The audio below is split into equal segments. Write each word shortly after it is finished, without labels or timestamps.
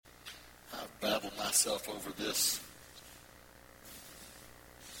myself over this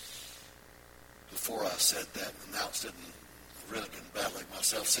before I said that and announced it, and I've really been battling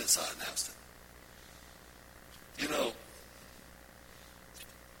myself since I announced it. You know,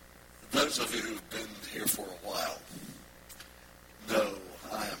 those of you who've been here for a while know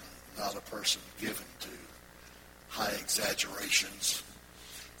I am not a person given to high exaggerations,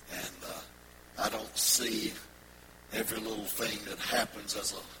 and I don't see every little thing that happens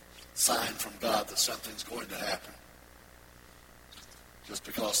as a sign from God that something's going to happen. Just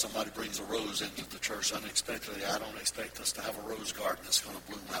because somebody brings a rose into the church unexpectedly, I don't expect us to have a rose garden that's going to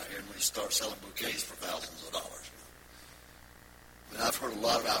bloom out here and we start selling bouquets for thousands of dollars. I mean, I've heard a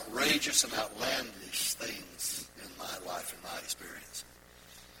lot of outrageous and outlandish things in my life, in my experience.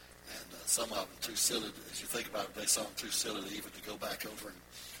 And some of them too silly, as you think about it, they sound too silly even to go back over and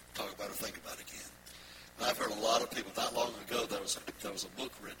talk about or think about again. And I've heard a lot of people, not long ago, there was a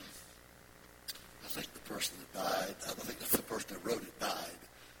book written. I think the person that died, I think the person that wrote it died.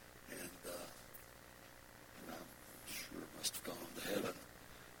 And I'm sure it must have gone on to heaven.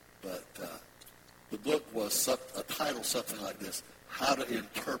 But the book was a title something like this: How to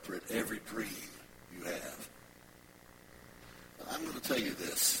Interpret Every Dream You Have. I'm going to tell you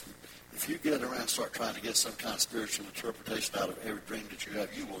this. If you get around and start trying to get some kind of spiritual interpretation out of every dream that you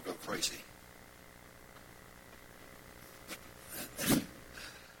have, you will go crazy.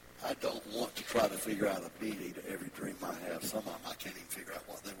 I don't want to try to figure out a meaning to every dream I have. Some of them I can't even figure out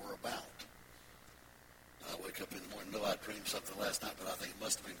what they were about. I wake up in the morning, know I dreamed something last night, but I think it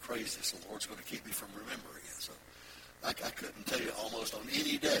must have been crazy, so the Lord's going to keep me from remembering it. So I couldn't tell you almost on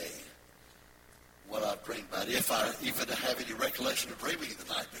any day what I've dreamed about, if I even have any recollection of dreaming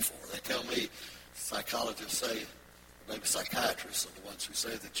the night before. They tell me, psychologists say, maybe psychiatrists are the ones who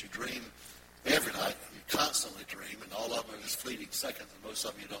say that you dream every night, you constantly dream, and all of them are just fleeting seconds, and most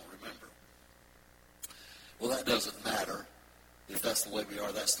of them you don't remember. Well, that doesn't matter. If that's the way we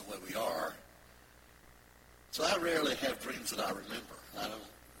are, that's the way we are. So I rarely have dreams that I remember. And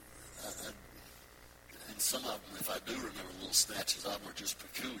some of them, if I do remember little snatches of them, are just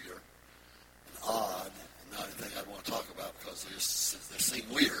peculiar and odd, and not anything I'd want to talk about because they seem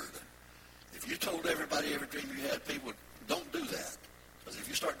weird. If you told everybody every dream you had, people don't do that. Because if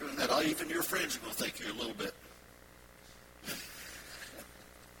you start doing that, even your friends are going to think you're a little bit.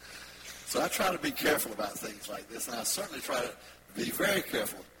 So I try to be careful about things like this, and I certainly try to be very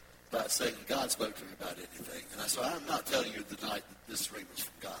careful about saying God spoke to me about anything. And so I'm not telling you tonight that this dream was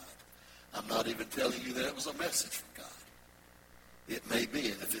from God. I'm not even telling you that it was a message from God. It may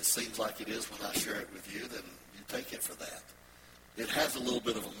be, and if it seems like it is when I share it with you, then you take it for that. It has a little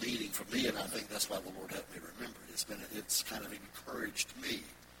bit of a meaning for me, and I think that's why the Lord helped me remember it. It's kind of encouraged me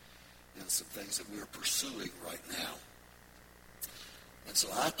in some things that we're pursuing right now. And so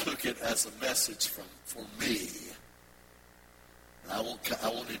I took it as a message for me. And I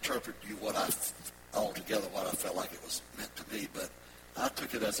won't interpret you altogether what I felt like it was meant to me, but I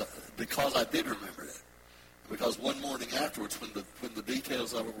took it because I did remember it. Because one morning afterwards, when the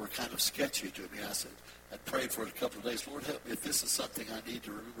details of it were kind of sketchy to me, I prayed for it a couple of days. Lord, help me. If this is something I need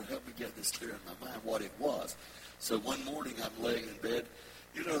to remember, help me get this clear in my mind what it was. So one morning I'm laying in bed.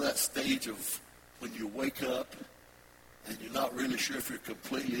 You know that stage of when you wake up and you're not really sure if you're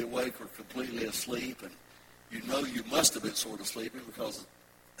completely awake or completely asleep, and you know you must have been sort of sleeping because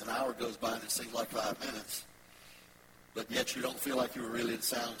an hour goes by and it seems like 5 minutes, but yet you don't feel like you were really in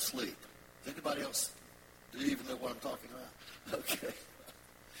sound sleep. Does anybody else, do you even know what I'm talking about? Okay.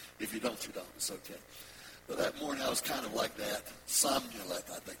 If you don't, you don't. It's okay. But that morning I was kind of like that, somnolent,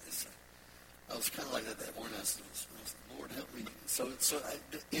 I think they say. I was kind of like that morning. I said, Lord, help me. So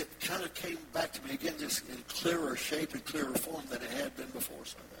it kind of came back to me again, just in clearer shape and clearer form than it had been before.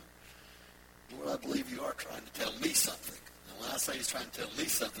 So Lord, I believe you are trying to tell me something. And when I say he's trying to tell me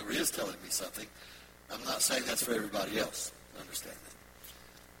something, or is telling me something, I'm not saying that's for everybody else. Understand that.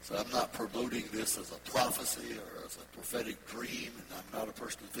 So I'm not promoting this as a prophecy or as a prophetic dream, and I'm not a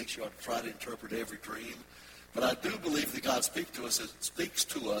person who thinks you ought to try to interpret every dream. But I do believe that God speaks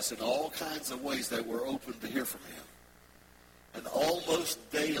to us in all kinds of ways that we're open to hear from him. And almost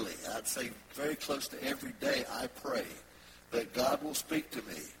daily, I'd say very close to every day, I pray that God will speak to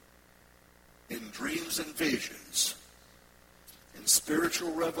me in dreams and visions, in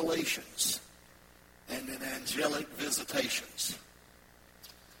spiritual revelations, and in angelic visitations.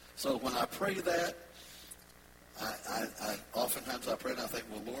 So when I pray that, I oftentimes I pray and I think,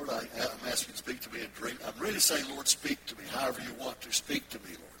 well, Lord, I'm asking you to speak to me in a dream. I'm really saying, Lord, speak to me however you want to speak to me,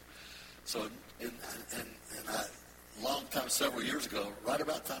 Lord. So, long time, several years ago, right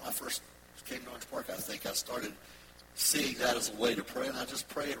about the time I first came to Orange Park, I think I started seeing that as a way to pray, and I just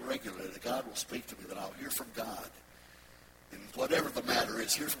pray it regularly, that God will speak to me, that I'll hear from God. And whatever the matter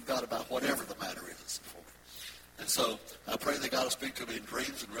is, hear from God about whatever the matter is for me. And so I pray that God will speak to me in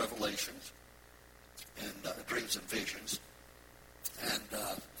dreams and revelations, and dreams and visions. And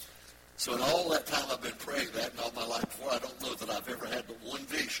so in all that time I've been praying that, and all my life before, I don't know that I've ever had but one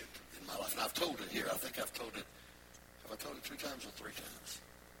vision in my life. And I've told it here. I think I've told it, have I told it 2 times or 3 times?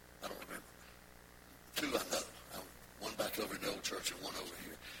 I don't remember. 2 I know. One back over in the old church and one over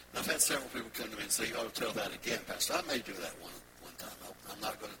here. And I've had several people come to me and say, you ought to tell that again, Pastor. I may do that one time. I'm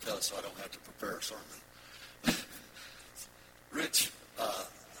not going to tell it so I don't have to prepare a sermon. Rich,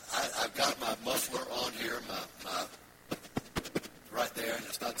 I've got my muffler on here, my right there, and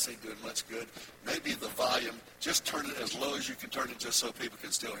it's not doing much good. Maybe the volume, just turn it as low as you can turn it just so people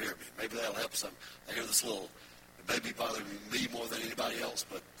can still hear me. Maybe that'll help some. I hear this little, it may be bothering me more than anybody else,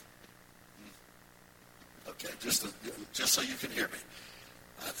 but okay, just so you can hear me.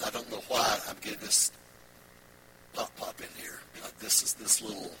 I don't know why I'm getting this pop in here. This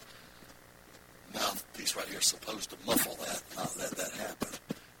little mouthpiece right here is supposed to muffle that, not let that happen.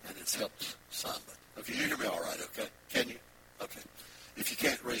 And it's helped some. But okay, you hear me all right, okay? Can you? Okay. If you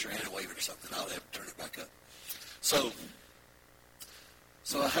can't, raise your hand and wave it or something. I'll have to turn it back up. So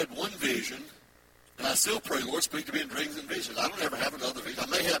I had one vision, and I still pray, Lord, speak to me in dreams and visions. I don't ever have another vision. I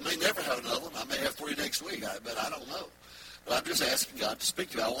may never have another one. I may have 3 next week, but I don't know. But I'm just asking God to speak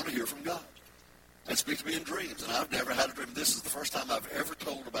to me. I want to hear from God. And speak to me in dreams. And I've never had a dream. This is the first time I've ever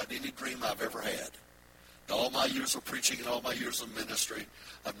told about any dream I've ever had. In all my years of preaching and all my years of ministry,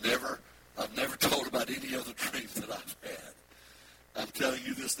 I've never told about any other dream that I've had. I'm telling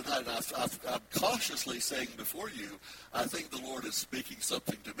you this tonight, and I'm cautiously saying before you, I think the Lord is speaking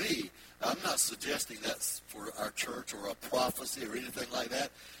something to me. I'm not suggesting that's for our church or a prophecy or anything like that.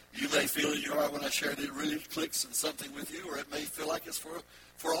 You may feel in your heart when I share it really clicks in something with you, or it may feel like it's for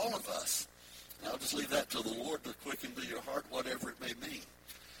all of us. And I'll just leave that to the Lord to quicken to your heart, whatever it may mean.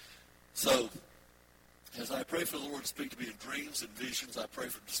 So, as I pray for the Lord to speak to me in dreams and visions, I pray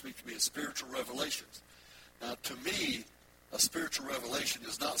for him to speak to me in spiritual revelations. Now, to me, a spiritual revelation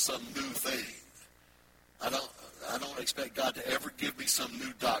is not some new thing. I don't expect God to ever give me some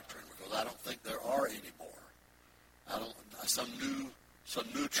new doctrine, because I don't think there are anymore. Some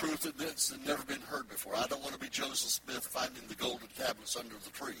new truth that's never been heard before. I don't want to be Joseph Smith finding the golden tablets under the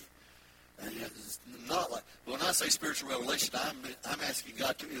tree. And it's not like, when I say spiritual revelation, I'm asking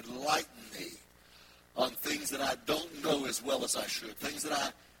God to enlighten me on things that I don't know as well as I should, things that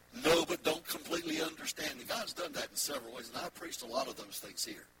I know but don't completely understand. And God's done that in several ways, and I preached a lot of those things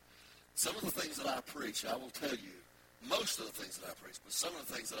here. Some of the things that I preach, I will tell you, most of the things that I preach, but some of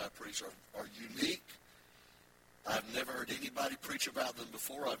the things that I preach are unique. I've never heard anybody preach about them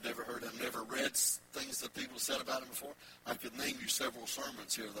before. I've never read things that people said about them before. I could name you several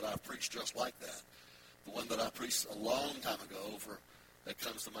sermons here that I've preached just like that. The one that I preached a long time ago that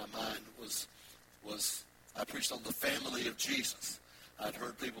comes to my mind was I preached on the family of Jesus. I'd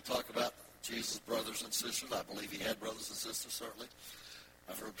heard people talk about Jesus' brothers and sisters. I believe he had brothers and sisters, certainly.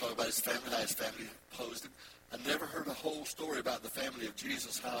 I've heard talk about his family, how his family opposed him. I never heard a whole story about the family of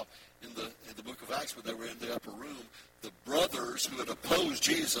Jesus, how in the book of Acts, when they were in the upper room, the brothers who had opposed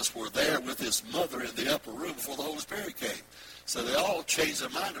Jesus were there with his mother in the upper room before the Holy Spirit came. So they all changed their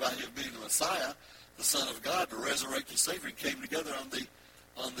mind about him being the Messiah, the Son of God, the resurrected Savior, and came together in the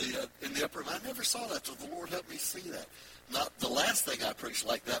upper room. I never saw that, so the Lord helped me see that. Not the last thing I preached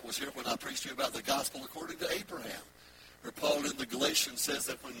like that was here when I preached to you about the gospel according to Abraham, where Paul in the Galatians says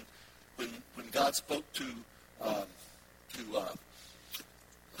that when God spoke to oh my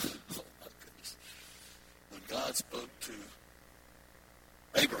goodness, when God spoke to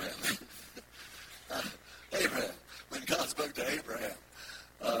Abraham, when God spoke to Abraham,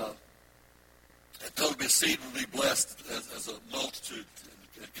 and told him his seed would be blessed as a multitude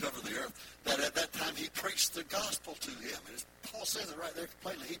and cover the earth, that at that time he preached the gospel to him. And Paul says it right there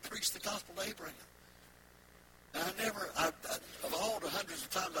plainly. He preached the gospel to Abraham. And of all the hundreds of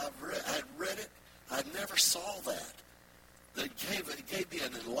times I had read it, I never saw that. It gave me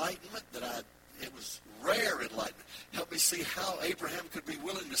an enlightenment it was rare enlightenment. Helped me see how Abraham could be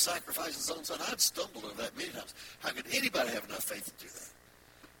willing to sacrifice his own son. I'd stumbled over that many times. How could anybody have enough faith to do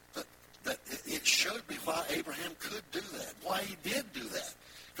that? But it showed me why Abraham could do that, why he did do that.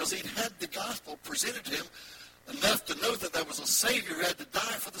 Because he had the gospel presented to him enough to know that there was a Savior who had to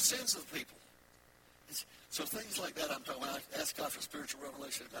die for the sins of the people. So things like that I'm talking about. I ask God for spiritual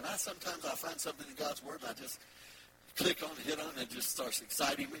revelation. And sometimes I find something in God's Word and I just click on it, hit on it, and it just starts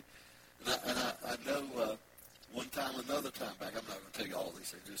exciting me. And I know another time back, I'm not going to tell you all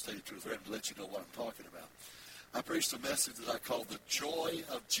these things, just tell you the truth and let you know what I'm talking about. I preached a message that I called The Joy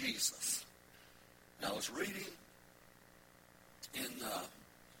of Jesus. And I was reading in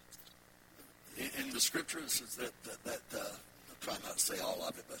the scriptures that I'm trying not to say all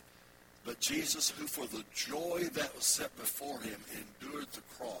of it, but Jesus, who for the joy that was set before him endured the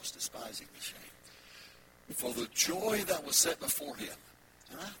cross, despising the shame. For the joy that was set before him.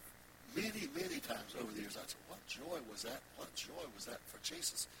 And many times over the years, I said, what joy was that? What joy was that for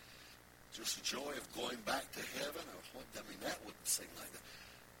Jesus? Just the joy of going back to heaven? Or what? I mean, that wouldn't seem like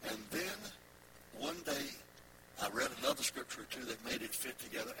that. And then one day, I read another scripture or two that made it fit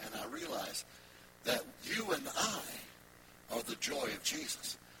together, and I realized that you and I are the joy of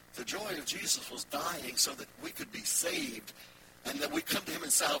Jesus. The joy of Jesus was dying so that we could be saved and that we come to him in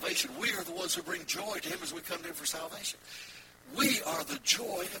salvation. We are the ones who bring joy to him as we come to him for salvation. We are the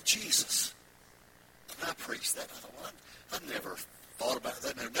joy of Jesus. And I preached that. I thought, well, I've never thought about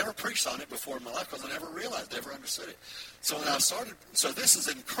that. I've never preached on it before in my life because I never realized, never understood it. So when I started, so this has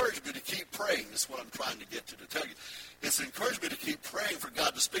encouraged me to keep praying. That's what I'm trying to get to tell you. It's encouraged me to keep praying for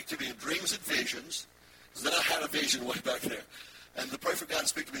God to speak to me in dreams and visions. Because then I had a vision way back there. And to pray for God to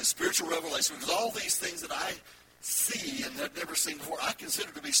speak to me in spiritual revelation. Because all these things that I see and have never seen before, I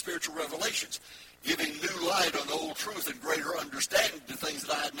consider to be spiritual revelations, giving new light on old truth and greater understanding to things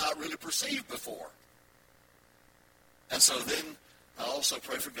that I had not really perceived before. And so then I also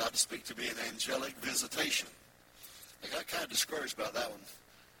pray for God to speak to me in angelic visitation. I got kind of discouraged about that one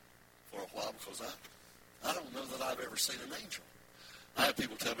for a while because I don't know that I've ever seen an angel. I have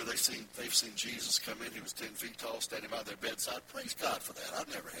people tell me they've seen Jesus come in. He was 10 feet tall, standing by their bedside. Praise God for that. I've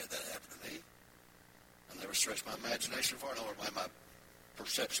never had that happen to me. I never stretched my imagination far enough, or my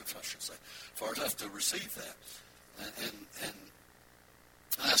perception, I should say, far enough to receive that. And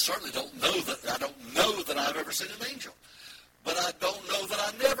I certainly don't know that I've ever seen an angel. But I don't know that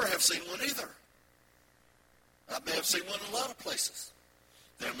I never have seen one either. I may have seen one in a lot of places.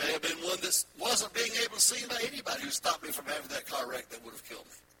 There may have been one that wasn't being able to see by anybody who stopped me from having that car wreck that would have killed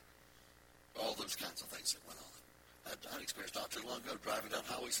me. All those kinds of things that went on. I experienced not too long ago driving down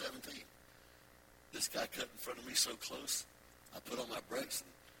Highway 17. This guy cut in front of me so close, I put on my brakes,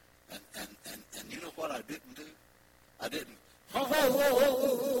 and you know what I didn't do? I didn't, ho, ho, ho, ho,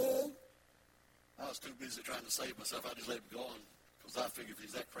 ho, ho. I was too busy trying to save myself. I just let him go on because I figured if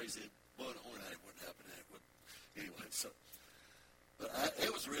he's that crazy, blowing a horn at it wouldn't happen. And it would anyway. So, but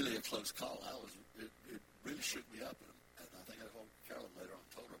it was really a close call. It really shook me up, and I think I called Carolyn later on and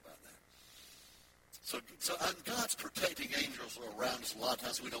told her about that. So God's protecting angels around us a lot of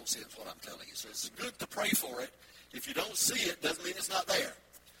times we don't see it. That's what I'm telling you. So it's good to pray for it. If you don't see it, doesn't mean it's not there.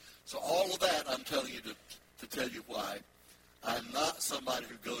 So all of that I'm telling you to tell you why. I'm not somebody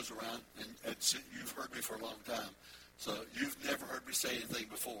who goes around, and you've heard me for a long time, so you've never heard me say anything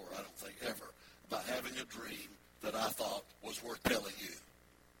before, I don't think, ever, about having a dream that I thought was worth telling you.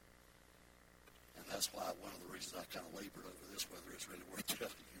 And that's why one of the reasons I kind of labored over this, whether it's really worth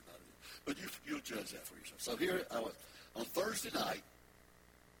telling you or not. But you'll judge that for yourself. So here I was. On Thursday night,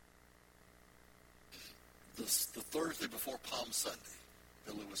 the Thursday before Palm Sunday,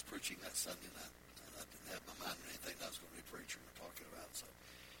 Billy was preaching that Sunday night. I didn't have my mind on anything I was going to be preaching or talking about. So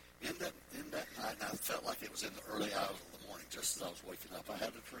in that night, and I felt like it was in the early hours of the morning, just as I was waking up, I had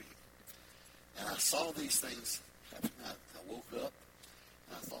a dream. And I saw these things happen. I woke up,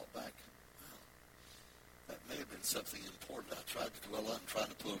 and I thought back, wow, that may have been something important. I tried to dwell on, trying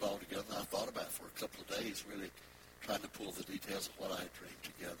to pull it all together, and I thought about it for a couple of days, really trying to pull the details of what I had dreamed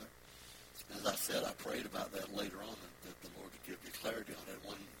together. And as I said, I prayed about that later on, that the Lord would give me clarity on it.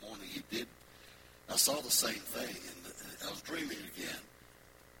 One morning he did. I saw the same thing, and I was dreaming again.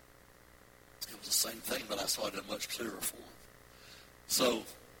 It was the same thing, but I saw it in a much clearer form. So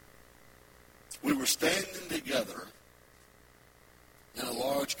we were standing together in a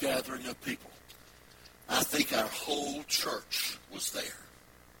large gathering of people. I think our whole church was there.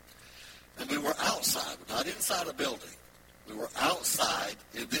 And we were outside, not inside a building. We were outside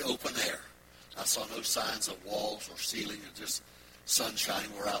in the open air. I saw no signs of walls or ceiling or just sunshine.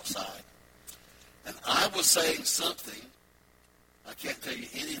 We're outside. And I was saying something. I can't tell you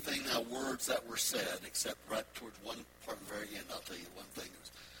anything now, words that were said, except right towards one part of the very end. I'll tell you one thing.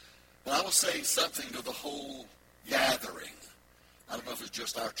 But I was saying something to the whole gathering. I don't know if it's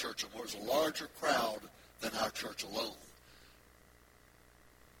just our church or more. It was a larger crowd than our church alone.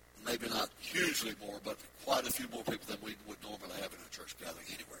 Maybe not hugely more, but quite a few more people than we would normally have in a church gathering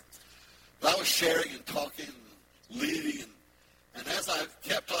anywhere. But I was sharing and talking and leading, and as I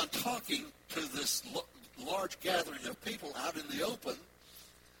kept on talking to this large gathering of people out in the open,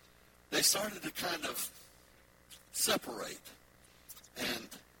 they started to kind of separate. And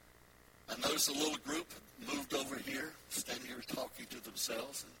I noticed a little group moved over here, standing here talking to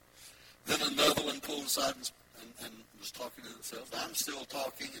themselves. And then another one pulled aside and was talking to themselves. I'm still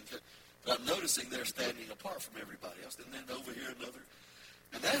talking, but I'm noticing they're standing apart from everybody else. And then over here another.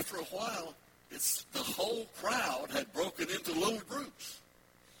 And after a while, it's the whole crowd had broken into little groups.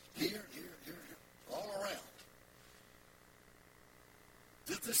 Here, all around.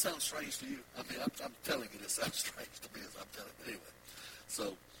 Does this sound strange to you? I mean, I'm telling you this sounds strange to me as I'm telling it anyway.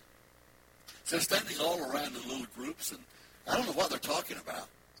 So they're standing all around in little groups, and I don't know what they're talking about.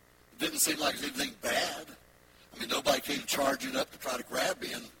 It didn't seem like it was anything bad. I mean, nobody came charging up to try to grab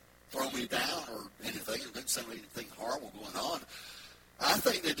me and throw me down or anything. It didn't seem like anything horrible going on. I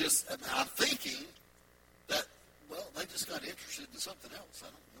think I'm thinking that, well, they just got interested in something else. I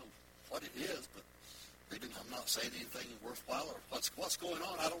don't know what it is, but maybe I'm not saying anything worthwhile or what's going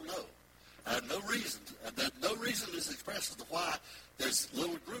on. I don't know. I have no reason. No reason is expressed as to why there's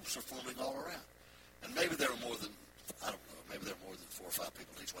little groups are forming all around. And maybe there were more than, I don't know, maybe there were more than 4 or 5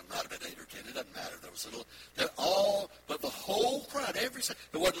 people in each one. Might have been 8 or 10. It doesn't matter. They're all, but the whole crowd, there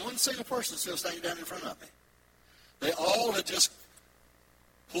wasn't one single person still standing down in front of me. They all had just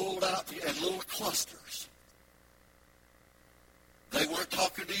pulled out in little clusters. They weren't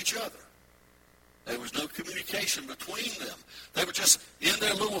talking to each other. There was no communication between them. They were just in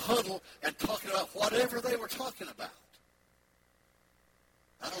their little huddle and talking about whatever they were talking about.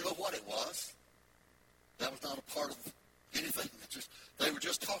 I don't know what it was. That was not a part of anything. They were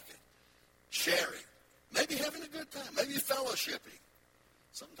just talking, sharing, maybe having a good time, maybe fellowshipping.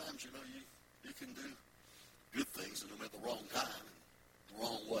 Sometimes, you can do good things and them at the wrong time and the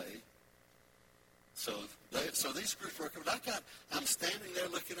wrong way. So these groups were coming. I'm standing there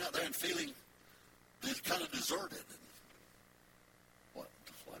looking out there and feeling kind of deserted. And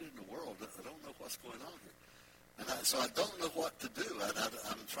what in the world? I don't know what's going on here. And so I don't know what to do.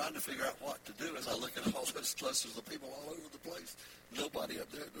 I'm trying to figure out what to do as I look at all those clusters of people all over the place. Nobody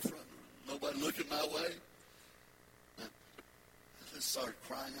up there in the front. Nobody looking my way. And I just started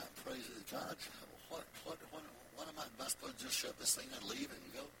crying out, praising God. What am I supposed to just shut this thing and leave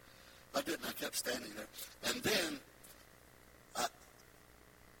and go? I didn't. I kept standing there. And then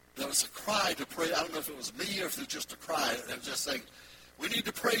there was a cry to pray. I don't know if it was me or if it was just a cry. It was just saying, we need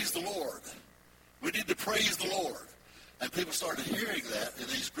to praise the Lord. We need to praise the Lord. And people started hearing that in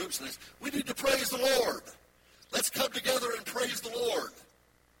these groups. And we need to praise the Lord. Let's come together and praise the Lord.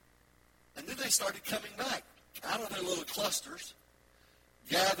 And then they started coming back out of their little clusters,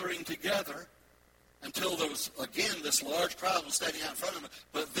 gathering together until there was, again, this large crowd was standing out in front of them.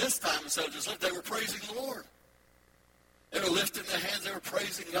 But this time, instead of just looking, they were praising the Lord. They were lifting their hands. They were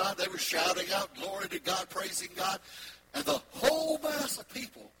praising God. They were shouting out, glory to God, praising God. And the whole mass of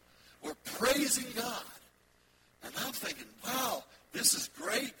people were praising God. And I'm thinking, wow, this is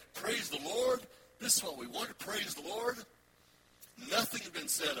great. Praise the Lord. This is what we want to praise the Lord. Nothing has been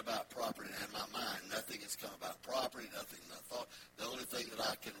said about property in my mind. Nothing has come about property. Nothing I thought. The only thing that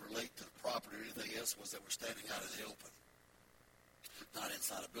I can relate to property or anything else was that we're standing out in the open, not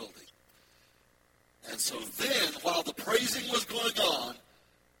inside a building. And so then, while the praising was going on,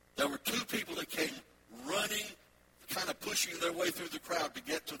 there were 2 people that came running, kind of pushing their way through the crowd to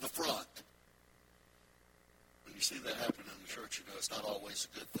get to the front. When you see that happen in the church, it's not always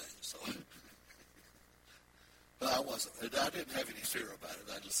a good thing. So, but I didn't have any fear about it.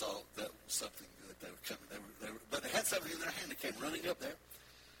 I just saw that was something that they were coming. But they had something in their hand. They came running up there.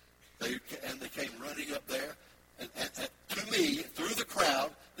 They came running up there. And to me, through the crowd,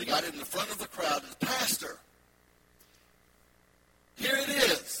 they got in the front of the crowd and Pastor, here it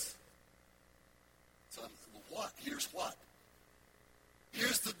is. So what? Here's what?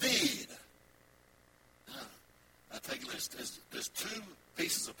 Here's the deed. I take a list. There's 2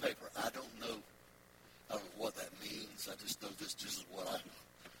 pieces of paper. I don't know what that means. I just know this is what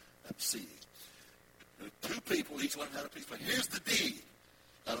I'm seeing. There are 2 people. Each one had a piece of paper. Here's the deed.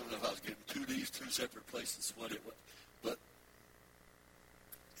 I don't know if I was getting 2 deeds, 2 separate places, what it was. But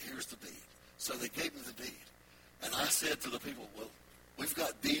here's the deed. So they gave me the deed. And I said to the people, well, we've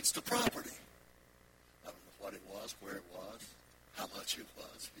got deeds to property. I don't know what it was, where it was, how much it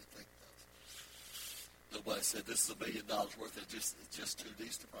was. You think nobody said this is $1 million worth. It's just 2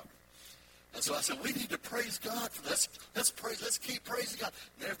 deeds to property. And so I said, we need to praise God for this. Let's keep praising God.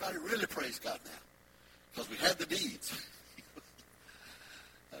 And everybody really praise God now. Because we had the deeds.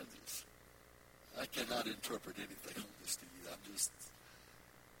 I cannot interpret anything on this to you.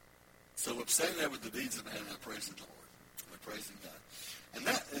 So I'm standing there with the deeds in my hand and I'm praising the Lord. I'm praising God.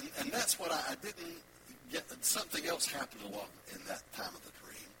 And that's what I didn't get. Something else happened along in that time of the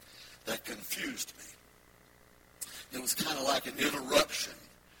dream that confused me. It was kind of like an interruption.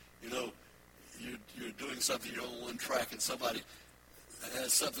 you're doing something, you're on one track, and somebody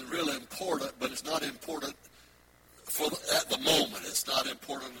has something really important, but it's not important at the moment. It's not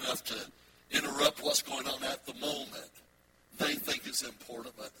important enough to interrupt what's going on at the moment. They think it's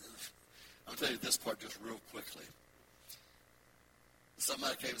important, but I'll tell you this part just real quickly.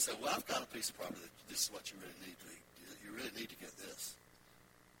 Somebody came and said, well, I've got a piece of property. This is what you really need to do. You really need to get this.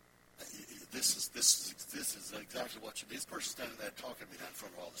 This is exactly what you need. This person standing there talking to me in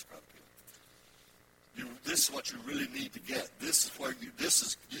front of all this crowd of people. This is what you really need to get. This is where you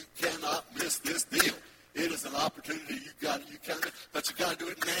cannot miss this deal. It is an opportunity but you got to do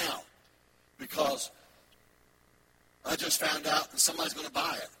it now. Because I just found out that somebody's going to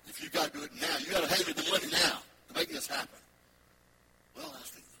buy it. If you got to do it now, you got to pay me the money now to make this happen. Well, I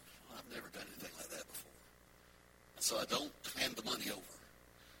think, I've never done anything like that before. And so I don't hand the money over.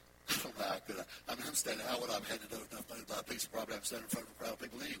 I don't know how could I mean, I'm standing, how would I have handed over enough money to buy a piece of property? I'm standing in front of a crowd of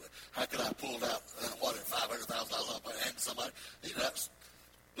people anyway. How could I have pulled out, $500,000 off and hand to somebody?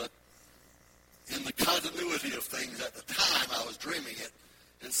 But in the continuity of things at the time I was dreaming it,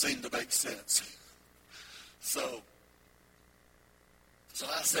 it seemed to make sense. So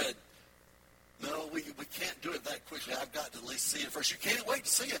I said, no, we can't do it that quickly. I've got to at least see it first. You can't wait to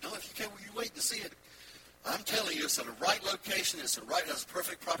see it. No, if you can't, you wait to see it. I'm telling you, it's in the right location. It's the right, it's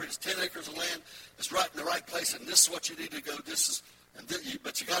perfect property. It's 10 acres of land. It's right in the right place, and this is what you need to go.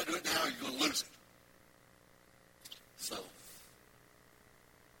 But you got to do it now, or you're going to lose it. So,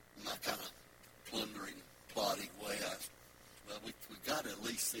 in my kind of plundering, plotting way, we got to at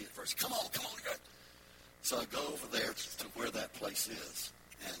least see it first. Come on, you got it. So I go over there to where that place is,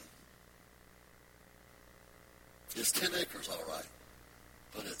 and it's 10 acres, all right,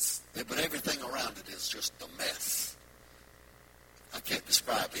 but everything around it is just a mess. I can't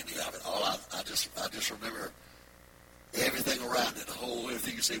describe any of it. I just remember everything around it.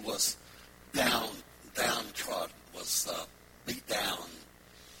 Everything you see was downtrodden, was beat down.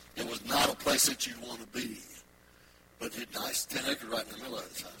 It was not a place that you'd want to be, but it's nice, 10 acres right in the middle of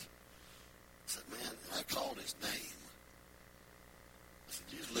it. I said, man, and I called his name. I said,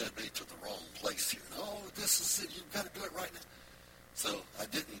 you led me to the wrong place here. No, this is it. You've got to do it right now. So I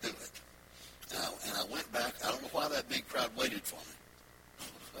didn't do it. And I went back. I don't know why that big crowd waited for me.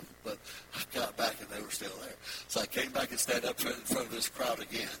 But I got back and they were still there. So I came back and stand up in front of this crowd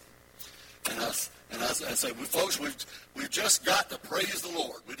again. And I said, folks, we've just got to praise the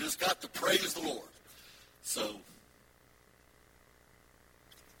Lord. We just got to praise the Lord. So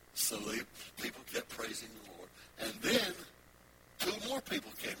the people kept praising the Lord. And then 2 more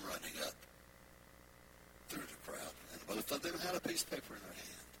people came running up through the crowd. And both of them had a piece of paper in their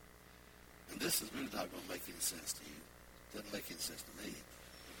hand. And this is really not going to make any sense to you. Doesn't make any sense to me.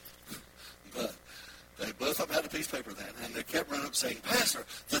 But they both of them had a piece of paper then. And they kept running up saying, Pastor,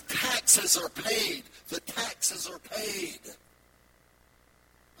 the taxes are paid. The taxes are paid.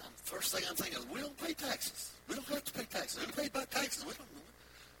 First thing I'm thinking is, we don't pay taxes. We don't have to pay taxes. We don't pay about taxes. We don't pay.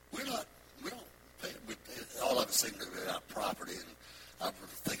 All of us think about property, and I'm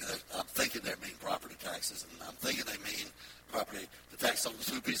thinking they mean property taxes, and I'm thinking they mean property, the tax on the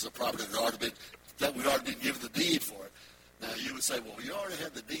 2 pieces of property that we'd already been given the deed for it. Now you would say, well, you already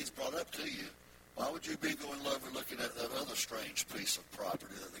had the deeds brought up to you. Why would you be going over looking at that other strange piece of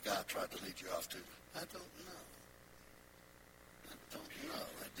property that the guy tried to lead you off to? I don't know.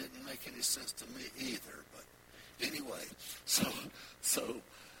 It didn't make any sense to me either. But anyway, so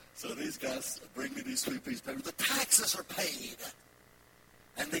these guys bring me these 3 pieces of paper. The taxes are paid.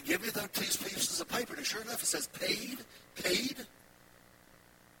 And they give me those 2 pieces of paper. And sure enough, it says paid.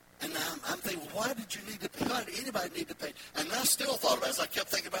 And now I'm thinking, well, why did anybody need to pay? And I still thought about it as I kept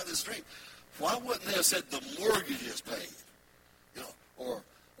thinking about this dream. Why wouldn't they have said the mortgage is paid? Or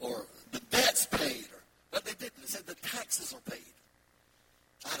the debt's paid. But they didn't. They said the taxes are paid.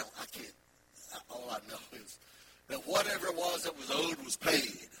 I can't. All I know is that whatever it was that was owed was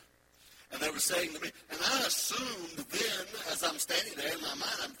paid. And they were saying to me, and I assumed then, as I'm standing there in my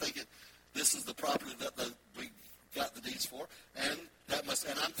mind, I'm thinking, this is the property that we got the deeds for, and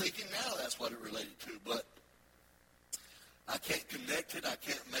I'm thinking now that's what it related to, but I can't connect it. I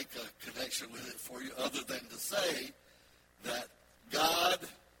can't make a connection with it for you other than to say that God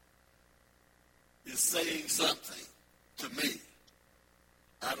is saying something to me.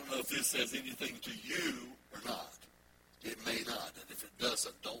 I don't know if this says anything to you or not. It may not. And if it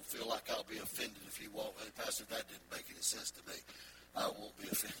doesn't, don't feel like I'll be offended if you walk. Hey, Pastor, that didn't make any sense to me. I won't be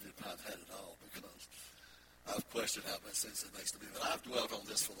offended by that at all because I've questioned how much sense it makes to me. But I've dwelt on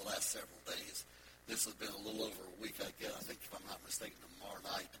this for the last several days. This has been a little over a week, I guess. I think if I'm not mistaken, tomorrow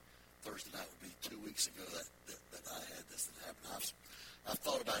night, Thursday night would be 2 weeks ago that I had this that happened. I've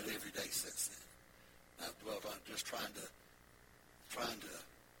thought about it every day since then. I've dwelt on just trying to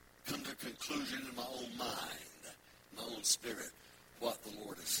come to a conclusion in my own mind, my own spirit, what the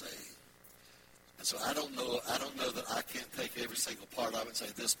Lord is saying. And so I don't know that I can't take every single part of it and say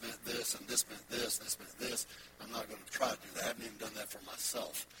this meant this and this meant this and this meant this. I'm not going to try to do that. I haven't even done that for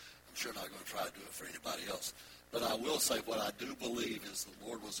myself. I'm sure not going to try to do it for anybody else. But I will say what I do believe is the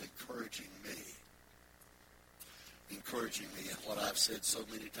Lord was encouraging me in what I've said so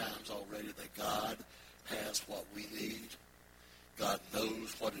many times already, that God has what we need. God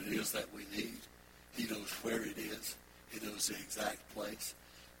knows what it is that we need. He knows where it is. He knows the exact place.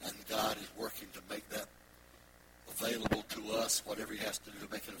 And God is working to make that available to us, whatever he has to do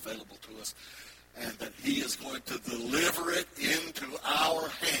to make it available to us. And that he is going to deliver it into our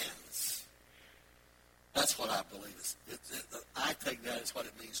hands. That's what I believe. I take that as what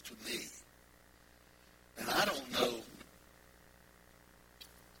it means to me. And I don't know,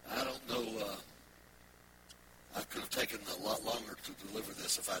 I could have taken a lot longer to deliver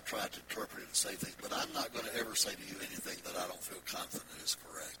this if I tried to interpret it and say things, but I'm not going to ever say to you anything that I don't feel confident is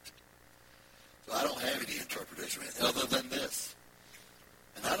correct. So I don't have any interpretation other than this.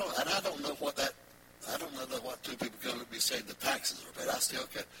 And I don't know what two people come to me saying the taxes are paid. I say,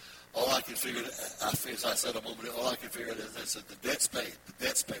 okay, all I can figure, as I said a moment ago, all I can figure is I said the debt's paid,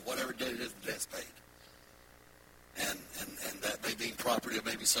 whatever debt it is, the debt's paid. And that may mean property or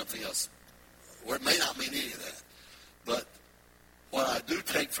maybe something else. Or it may not mean any of that. But what I do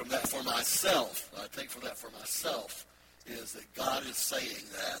take from that for myself, is that God is saying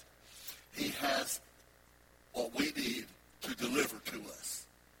that he has what we need to deliver to us.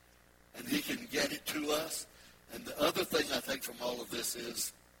 And he can get it to us. And the other thing I take from all of this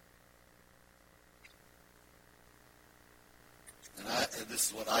is, and this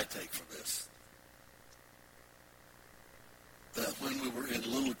is what I take from this, that when we were in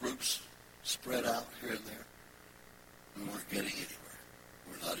little groups spread out here and there, we weren't getting anywhere.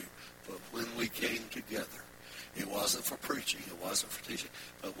 We're not even. But when we came together, it wasn't for preaching, it wasn't for teaching,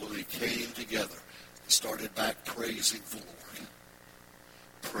 but when we came together and started back praising the Lord,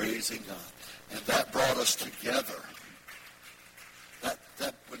 praising God, and that brought us together.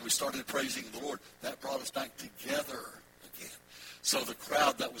 That when we started praising the Lord, that brought us back together again. So the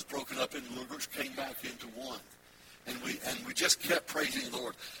crowd that was broken up into little groups came back into one. And we just kept praising the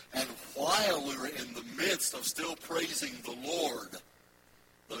Lord. And while we were in the midst of still praising the Lord,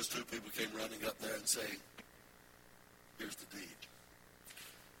 those two people came running up there and saying, here's the deed.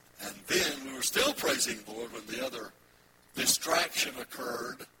 And then we were still praising the Lord when the other distraction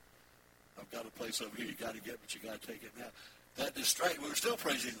occurred. I've got a place over here you got to get, but you got to take it now. That distraction, we were still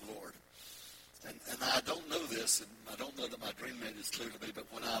praising the Lord. And I don't know this, and I don't know that my dream made this clear to me, but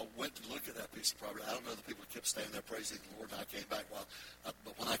when I went to look at that piece of property, I don't know that people kept standing there praising the Lord, and I came back. But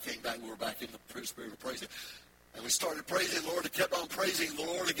when I came back, we were back in the spirit of praising. And we started praising the Lord and kept on praising the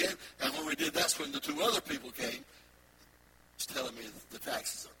Lord again. And when we did, that's when the two other people came, telling me that the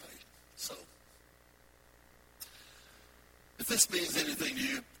taxes are paid. So, if this means anything to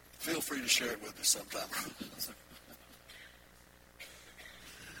you, feel free to share it with me sometime.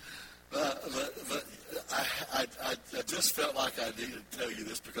 But I just felt like I needed to tell you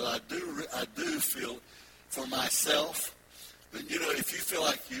this because I do feel for myself that, if you feel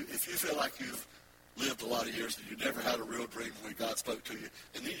like you've lived a lot of years and you never had a real dream when God spoke to you,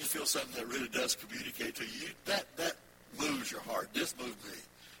 and then you feel something that really does communicate to you, that moves your heart. This moved me.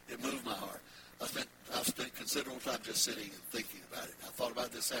 It moved my heart. I've spent considerable time just sitting and thinking about it. I thought about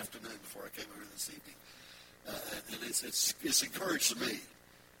it this afternoon before I came over this evening, and it's encouraged me.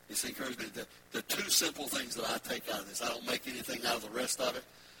 It's encouraged me. The two simple things that I take out of this, I don't make anything out of the rest of it.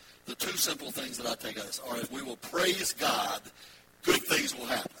 The two simple things that I take out of this are if we will praise God, good things will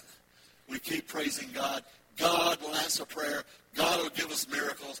happen. We keep praising God. God will answer prayer. God will give us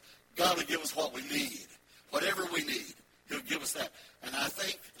miracles. God will give us what we need. Whatever we need, he'll give us that. And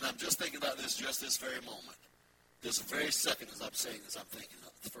I'm just thinking about this just this very moment. This very second as I'm saying this, I'm thinking of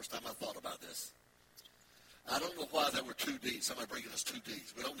it. The first time I thought about this. I don't know why there were two deeds. Somebody bringing us two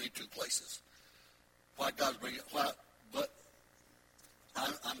deeds. We don't need two places. Why God's bringing it. But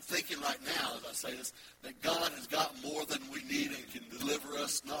I'm thinking right now, as I say this, that God has got more than we need and can deliver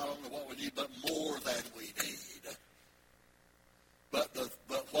us not only what we need, but more than we need. But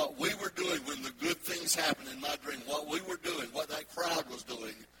what we were doing when the good things happened in my dream, what we were doing, what that crowd was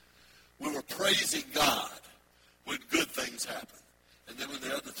doing, we were praising God when good things happened. And then when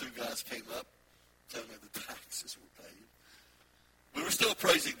the other two guys came up, telling me the taxes were paid, we were still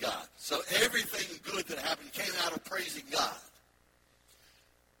praising God. So everything good that happened came out of praising God.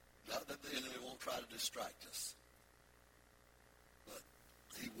 Not that the enemy won't try to distract us, but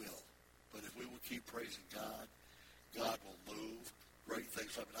he will. But if we will keep praising God, God will move. Great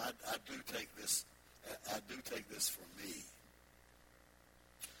things happen. I do take this for me.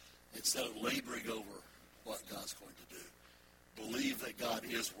 Instead of laboring over what God's going to do, believe that God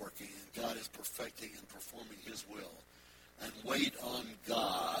is working and God is perfecting and performing his will. And wait on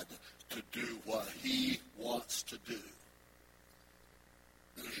God to do what he wants to do.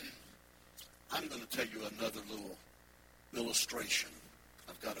 I'm going to tell you another little illustration.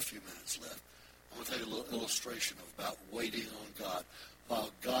 I've got a few minutes left. I'm going to tell you a little illustration about waiting on God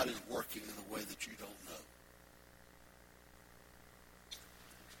while God is working in a way that you don't know.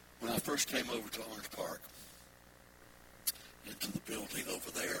 When I first came over to Orange Park, into the building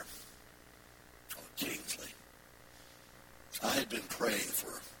over there on Kingsley, I had been praying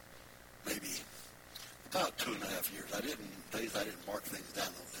for maybe about 2.5 years. I didn't mark things down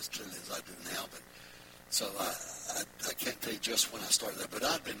as clearly as I do now, but so I can't tell you just when I started that, but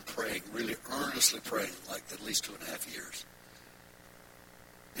I've been praying, really earnestly praying, like at least 2.5 years.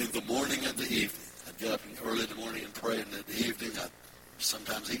 In the morning and the evening. I'd get up early in the morning and pray, and in the evening I'd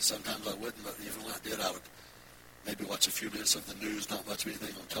sometimes eat, sometimes I wouldn't, but even when I did, I would maybe watch a few minutes of the news, not much of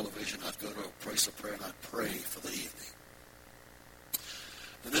anything on television. I'd go to a place of prayer, and I'd pray for the evening.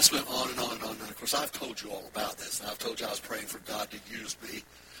 And this went on and on and on. And, of course, I've told you all about this. And I've told you I was praying for God to use me.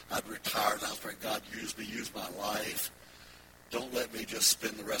 I'd retired, and I was praying, God, use me, use my life. Don't let me just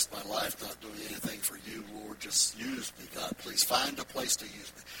spend the rest of my life not doing anything for you, Lord. Just use me, God. Please find a place to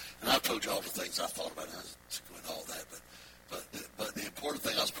use me. And I've told you all the things I thought about. And I was doing all that. But the important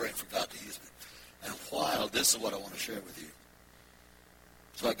thing, I was praying for God to use me. And while, this is what I want to share with you.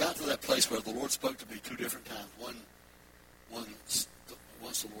 So I got to that place where the Lord spoke to me 2 different times.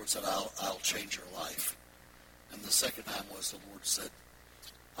 Once the Lord said, I'll change your life. And the second time was the Lord said,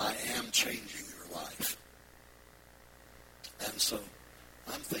 I am changing your life. And so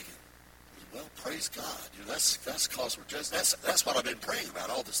I'm thinking, well, praise God. You know, that's cause for just that's what I've been praying about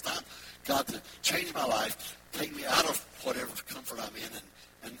all this time. God to change my life, take me out of whatever comfort I'm in,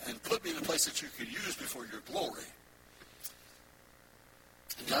 and put me in a place that you could use me for your glory.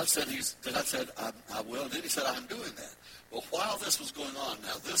 And God said, I will. And then he said, I'm doing that. Well, while this was going on,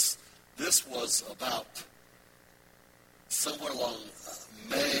 now this was about somewhere along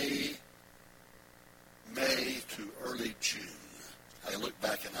May to early June. I look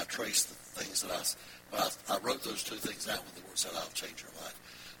back and I trace the things that I wrote those 2 things down when the Lord said, I'll change your life.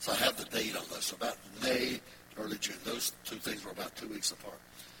 So I have the date on those. So about May, early June. Those 2 things were about 2 weeks apart.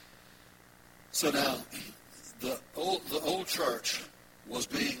 So now, the old church was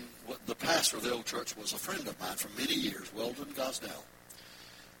the pastor of the old church was a friend of mine for many years, Weldon Gosnell.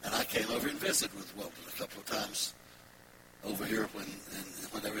 And I came over and visited with Weldon a couple of times over here when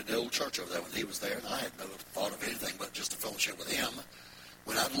they were in the old church over there when he was there. And I had no thought of anything but just to fellowship with him.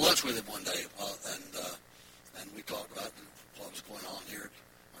 Went out to lunch with him one day, and we talked about what was going on here.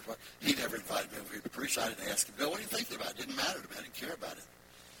 He never invited me over here to preach. I didn't ask him, what are you thinking about? It didn't matter to me. I didn't care about it.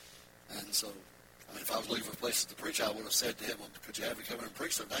 And so, if I was looking for places to preach, I would have said to him, well, could you have me come in and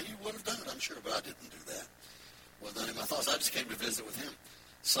preach? Now, you would have done it, I'm sure, but I didn't do that. Well, none of my thoughts. I just came to visit with him.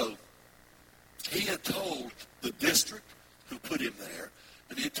 So he had told the district who put him there,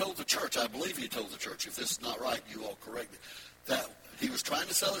 and he had told the church, I believe he told the church, if this is not right, you all correct me, that he was trying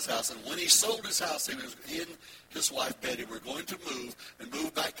to sell his house, and when he sold his house, he and his wife Betty were going to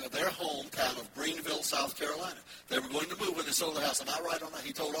move back to their hometown of Greenville, South Carolina. They were going to move when they sold the house. Am I right on that?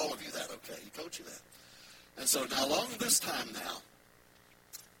 He told all of you that, okay? He told you that. And so now, along this time now,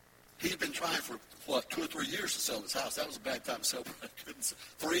 he had been trying for, 2 or 3 years to sell his house. That was a bad time to sell.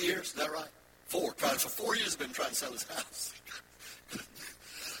 3 years, is that right? 4. For 4 years, he's been trying to sell his house.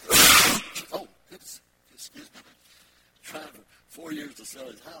 Oh, goodness. Excuse me. Trying for 4 years to sell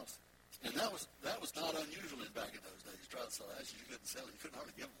his house. And that was not unusual back in those days. Trying to sell houses, you couldn't sell it. You couldn't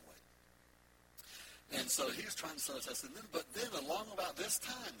hardly give them away. And so he was trying to sell his house. But then along about this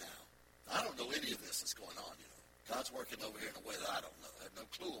time now, I don't know any of this that's going on, God's working over here in a way that I don't know. I have no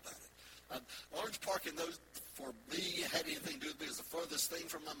clue about it. Orange Park in those, for me, had anything to do with me, is the furthest thing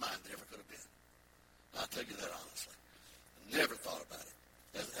from my mind that ever could have been. I'll tell you that honestly. I never thought about it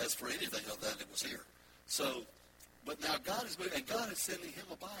as for anything other than it was here. So, but now God is moving, and God is sending him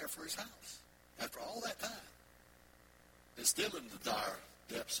a buyer for his house. After all that time, it's still in the dire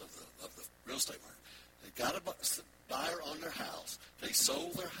depths of the real estate market. They got a buyer on their house. They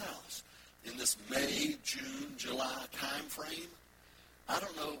sold their house in this May, June, July time frame. I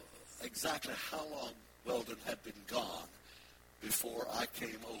don't know exactly how long Weldon had been gone before I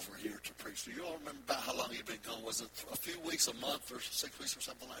came over here to preach. Do you all remember about how long he'd been gone? Was it a few weeks, a month, or 6 weeks, or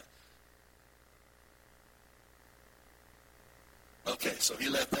something like that? Okay, so he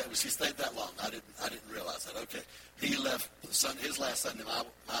left that. She stayed that long. I didn't realize that. Okay, he left his last Sunday.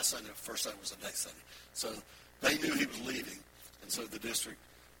 My Sunday, first Sunday was the next Sunday. So they knew he was leaving, and so the district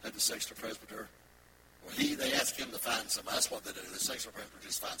had the sexto presbyter. Well, they asked him to find somebody. That's what they do. The sexto presbyter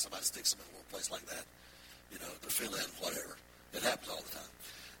just find somebody, sticks them in a little place like that, to fill in whatever. It happens all the time.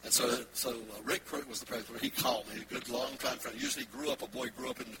 And so Rick Crook was the presbyter. He called me, a good long-time friend. Usually a boy grew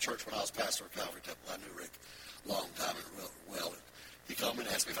up in the church when I was pastor of Calvary Temple. I knew Rick a long time and well. And he called me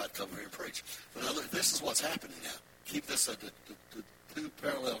and asked me if I'd come here and preach. But now, look, this is what's happening now. Keep this at the two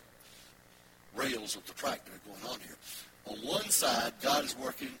parallel rails of the track that are going on here. On one side, God is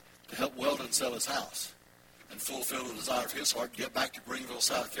working to help Weldon sell his house and fulfill the desire of his heart and get back to Greenville,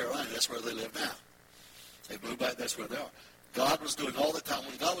 South Carolina. That's where they live now. They've moved back. That's where they are. God was doing all the time.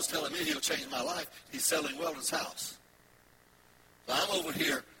 When God was telling me he'll change my life, he's selling Weldon's house. So I'm over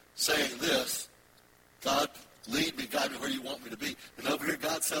here saying this, God, lead me, guide me where you want me to be. And over here,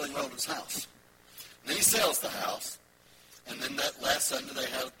 God's selling Weldon's house. And then he sells the house. And then that last Sunday, they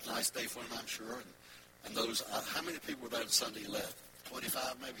had a nice day for him, I'm sure. And those, how many people were there the Sunday he left?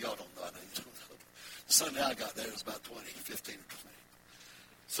 25, maybe? Y'all don't know. I know you don't know. The Sunday I got there, it was about 15 or 20.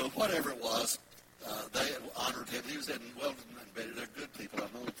 So whatever it was, they honored him. He was in Weldon and Betty. They're good people.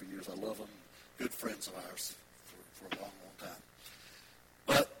 I've known them for years. I love them. Good friends of ours for a long, long time.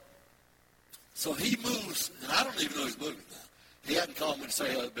 But, so he moves, and I don't even know he's moving now. He hadn't called me to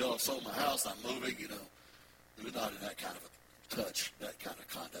say, oh, Bill, I've sold my house. I'm moving, We're not in that kind of a touch, that kind of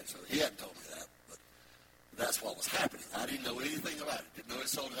contact. So he hadn't told me that, but that's what was happening. I didn't know anything about it. Didn't know he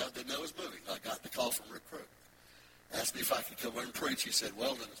sold it out. Didn't know he was moving. I got the call from Rick Crook. Asked me if I could come over and preach. He said,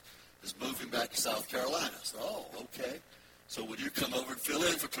 Weldon is moving back to South Carolina. I said, oh, okay. So would you come over and fill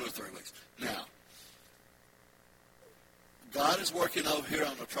in for 2 or 3 weeks? Now, God is working over here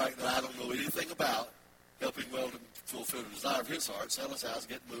on a track that I don't know anything about, helping Weldon fulfill the desire of his heart, sell his house,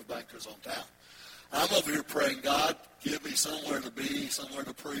 get moved back to his hometown. I'm over here praying, God, give me somewhere to be, somewhere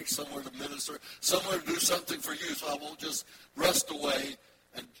to preach, somewhere to minister, somewhere to do something for you so I won't just rust away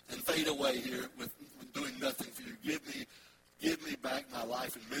and fade away here with doing nothing for you. Give me back my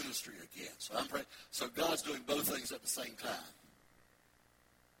life in ministry again. So I'm praying. So God's doing both things at the same time.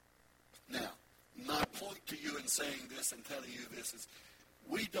 Now, my point to you in saying this and telling you this is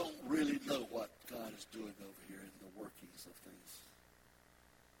we don't really know what God is doing over here in the workings of things.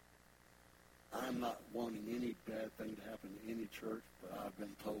 I'm not wanting any bad thing to happen to any church, but I've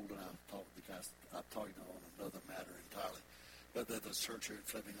been told, and I've talked to guys, I've talked on another matter entirely, but that the church here in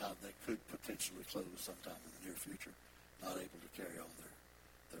Fleming Island, they could potentially close sometime in the near future, not able to carry on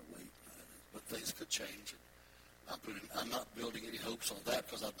their weight. But things could change. And I'm not building any hopes on that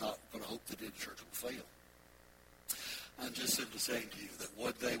because I'm not going to hope that the church will fail. I'm just simply saying to you that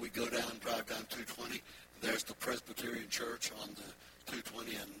one day we go down, drive down 220, and there's the Presbyterian Church on the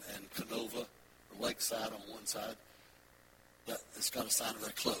 220 and Canova, or Lakeside on one side. It's got a sign of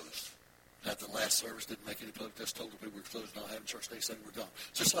that closed. At the last service, didn't make any public. Just told the people we're closed, not having church. They said we're gone.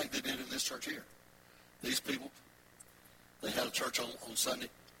 Just like they did in this church here. These people, they had a church on Sunday.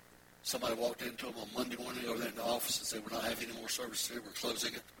 Somebody walked into them on Monday morning over there in the office and said, we're not having any more services here. We're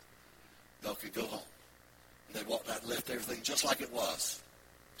closing it. Y'all can go home. And they walked out and left everything just like it was.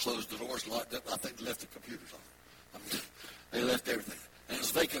 Closed the doors, locked up. I think they left the computers on. They left everything. And it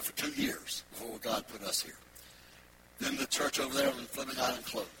was vacant for 2 years before God put us here. Then the church over there on Fleming Island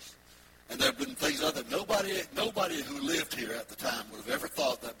closed. And there have been things other. Nobody who lived here at the time would have ever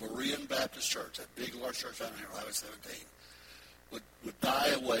thought that Berean Baptist Church, that big, large church down here on Highway 17, would die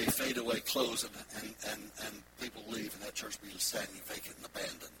away, fade away, close, and people leave, and that church be standing vacant and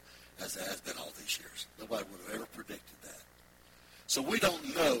abandoned, as it has been all these years. Nobody would have ever predicted that. So we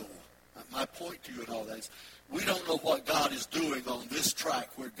don't know. My point to you and all that is, we don't know what God is doing on this track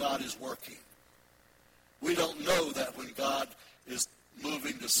where God is working. We don't know that when God is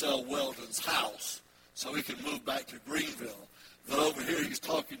moving to sell Weldon's house so he can move back to Greenville, that over here he's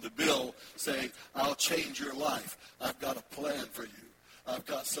talking to Bill saying, I'll change your life. I've got a plan for you. I've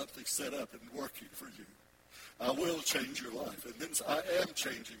got something set up and working for you. I will change your life. And then I am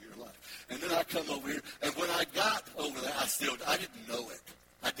changing your life. And then I come over here, and when I got over there, I didn't know it.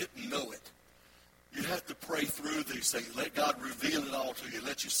 I didn't know it. You have to pray through these things. Let God reveal it all to you.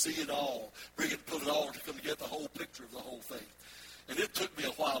 Let you see it all. Bring it, put it all to come to get the whole picture of the whole thing. And it took me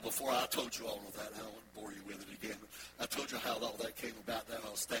a while before I told you all of that. I don't want to bore you with it again. But I told you how all that came about. That I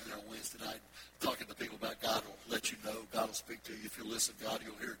was standing there on Wednesday night talking to people about God will let you know. God will speak to you. If you listen to God,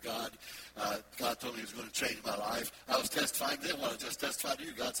 you'll hear God. God told me he was going to change my life. I was testifying then what I just testified to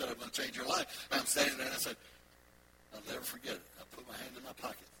you. God said, I'm going to change your life. And I'm standing there and I said, I'll never forget it. I put my hand in my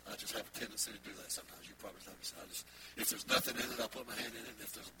pocket. I just have a tendency to do that sometimes. You probably notice. If there's nothing in it, I'll put my hand in it. And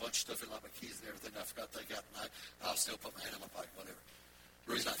if there's a bunch of stuff in it, like my keys and everything I forgot to take out tonight, I'll still put my hand in my pocket, whatever.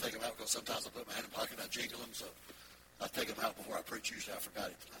 The reason I take them out because sometimes I put my hand in my pocket and I jingle them, so I take them out before I preach. Usually I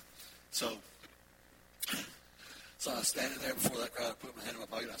forgot it tonight. So I was standing there before that crowd. I put my hand in my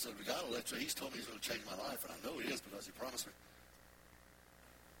pocket and I said, God will let you. He's told me he's going to change my life, and I know he is because he promised me.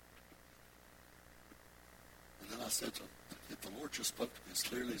 And then I said to him, if the Lord just spoke to me as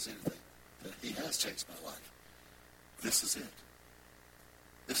clearly as anything, that he has changed my life. This is it.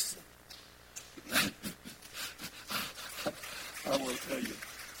 This is it. I will tell you,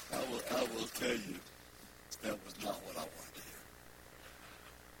 that was not what I wanted to hear.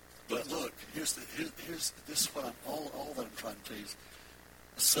 But look, this is what all that I'm trying to tell you is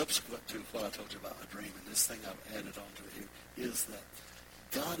subsequent to what I told you about my dream, and this thing I've added on to it here, is that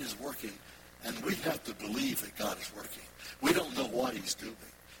God is working, and we have to believe that God is working. We don't know what he's doing.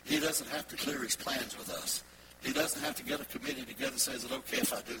 He doesn't have to clear his plans with us. He doesn't have to get a committee together and say, is it okay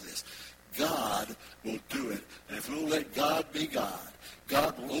if I do this? God will do it. And if we'll let God be God,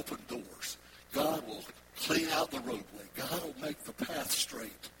 God will open doors. God will clean out the roadway. God will make the path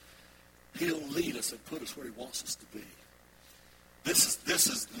straight. He'll lead us and put us where he wants us to be. This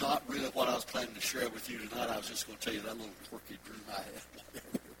is not really what I was planning to share with you tonight. I was just going to tell you that little quirky dream I had. Whatever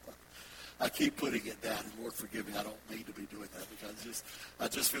it was. I keep putting it down, and Lord forgive me, I don't mean to be doing that because I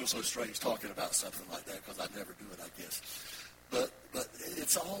just feel so strange talking about something like that because I never do it, I guess. But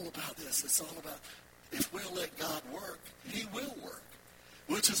it's all about this. It's all about if we'll let God work, he will work.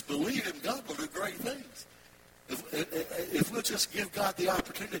 We'll just believe him, God will do great things. If we'll just give God the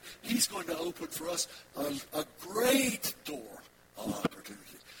opportunity, he's going to open for us a great door of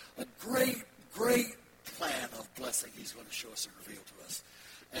opportunity, a great, great plan of blessing he's going to show us and reveal to us.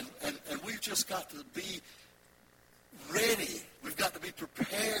 And we've just got to be ready. We've got to be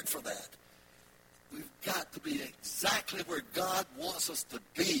prepared for that. We've got to be exactly where God wants us to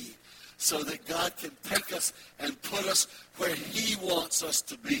be so that God can take us and put us where he wants us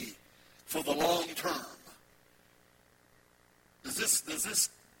to be for the long term. Does this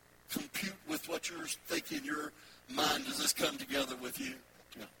compute with what you're thinking in your mind? Does this come together with you?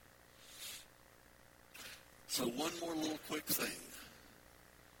 Yeah. So one more little quick thing.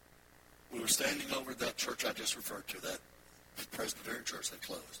 We were standing over at that church I just referred to, that Presbyterian church that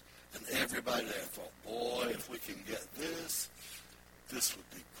closed. And everybody there thought, boy, if we can get this would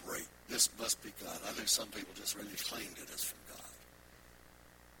be great. This must be God. I knew some people just really claimed it as from God.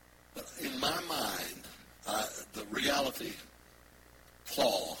 But in my mind, the reality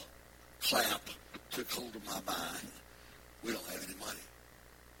clamp took hold of my mind. We don't have any money.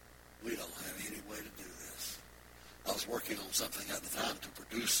 We don't have any way to do this. I was working on something at the time to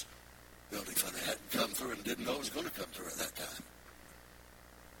produce building fund. It hadn't come through and didn't know it was going to come through at that time.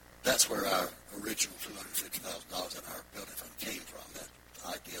 That's where our original $250,000 in our building fund came from. That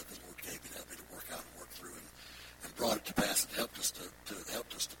idea the Lord gave me to work out and work through and brought it to pass and helped us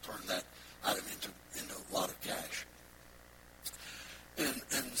to turn that item into a lot of cash.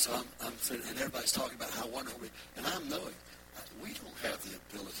 And so I'm sitting, and everybody's talking about how wonderful and I'm knowing we don't have the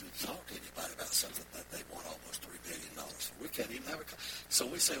ability to talk to anybody about something that they want almost $3 million for. We can't even have so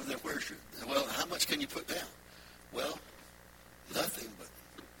we say, well, then well, how much can you put down? Well, nothing, but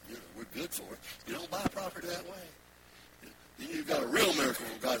we're good for it. You don't buy property that way. You've got a real miracle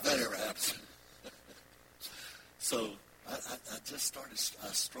from God if that ever happens. So I just started,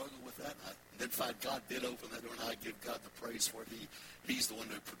 I struggled with that. And then find God did open that door, and I give God the praise for it. He's the one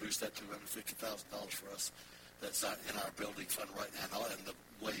who produced that $250,000 for us. That's not in our building fund right now, and the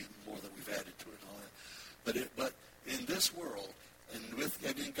way more that we've added to it and all that. But in this world, and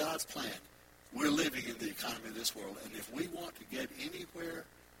in God's plan, we're living in the economy of this world. And if we want to get anywhere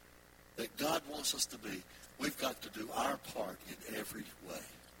that God wants us to be, we've got to do our part in every way.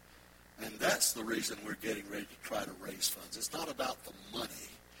 And that's the reason we're getting ready to try to raise funds. It's not about the money.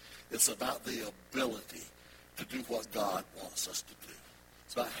 It's about the ability to do what God wants us to do.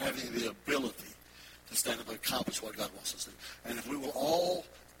 It's about having the ability to stand up and accomplish what God wants us to do. And if we will all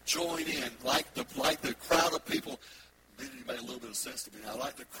join in, like the crowd of people, it made a little bit of sense to me now,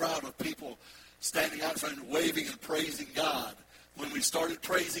 like the crowd of people standing out in front and waving and praising God. When we started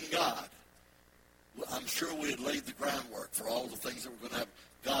praising God, I'm sure we had laid the groundwork for all the things that we're going to have.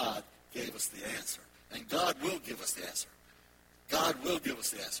 God gave us the answer. And God will give us the answer. God will give us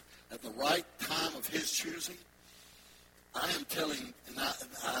the answer. At the right time of his choosing, I am telling, and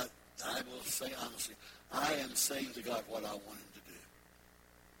I will say honestly, I am saying to God what I want him to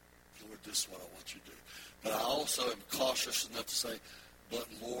do. Lord, this is what I want you to do. But I also am cautious enough to say, but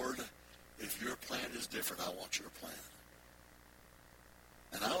Lord, If your plan is different, I want your plan.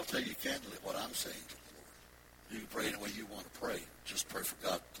 And I'll tell you candidly what I'm saying to the Lord. You can pray any way you want to pray. Just pray for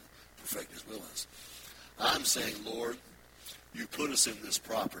God to perfect his will in us. I'm saying, Lord, you put us in this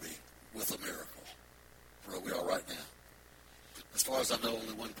property with a miracle, where we are right now. As far as I know,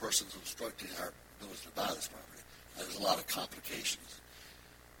 only one person's obstructing our ability to buy this property. There's a lot of complications.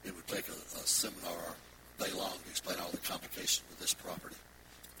 It would take a seminar day long to explain all the complications with this property,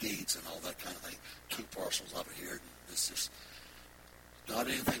 deeds and all that kind of thing. 2 parcels of it here. And it's just not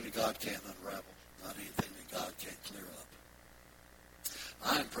anything that God can't unravel, not anything that God can't clear up.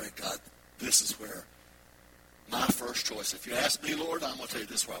 I'm praying, God, this is where my first choice. If you ask me, Lord, I'm going to tell you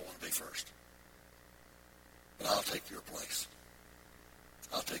this is where I want to be first. But I'll take your place.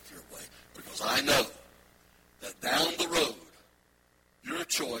 I'll take your way. Because I know that down the road, your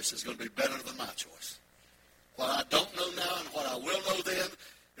choice is going to be better than my choice. What I don't know now and what I will know then,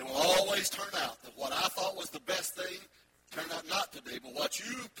 it will always turn out that what I thought was the best thing turned out not to be. But what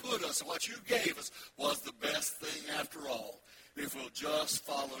you put us and what you gave us was the best thing after all, if we'll just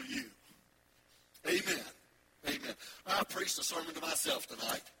follow you. Amen. Amen. I preached a sermon to myself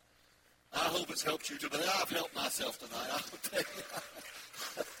tonight. I hope it's helped you today. I've helped myself tonight. I'll tell you.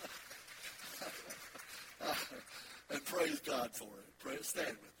 And praise God for it. Stand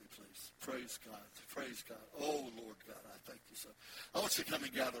with me, please. Praise God. Praise God. Oh, Lord God, I thank you so. I want you to come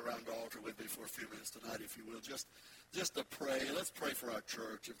and gather around the altar with me for a few minutes tonight, if you will. Just to pray. Let's pray for our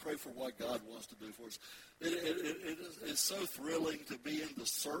church and pray for what God wants to do for us. It's so thrilling to be in the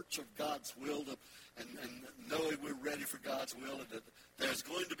search of God's will and knowing we're ready for God's will, and that there's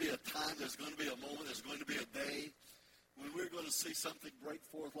going to be a time, there's going to be a moment, there's going to be a day when we're going to see something break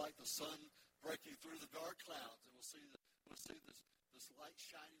forth like the sun breaking through the dark clouds, and we'll see this light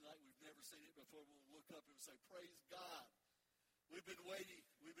shining like we've never seen it before. We'll look up and say, praise God. We've been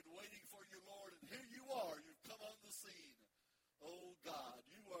waiting for you, Lord, and here you are. You've come on the scene. Oh, God,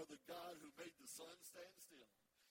 you are the God who made the sun stand still.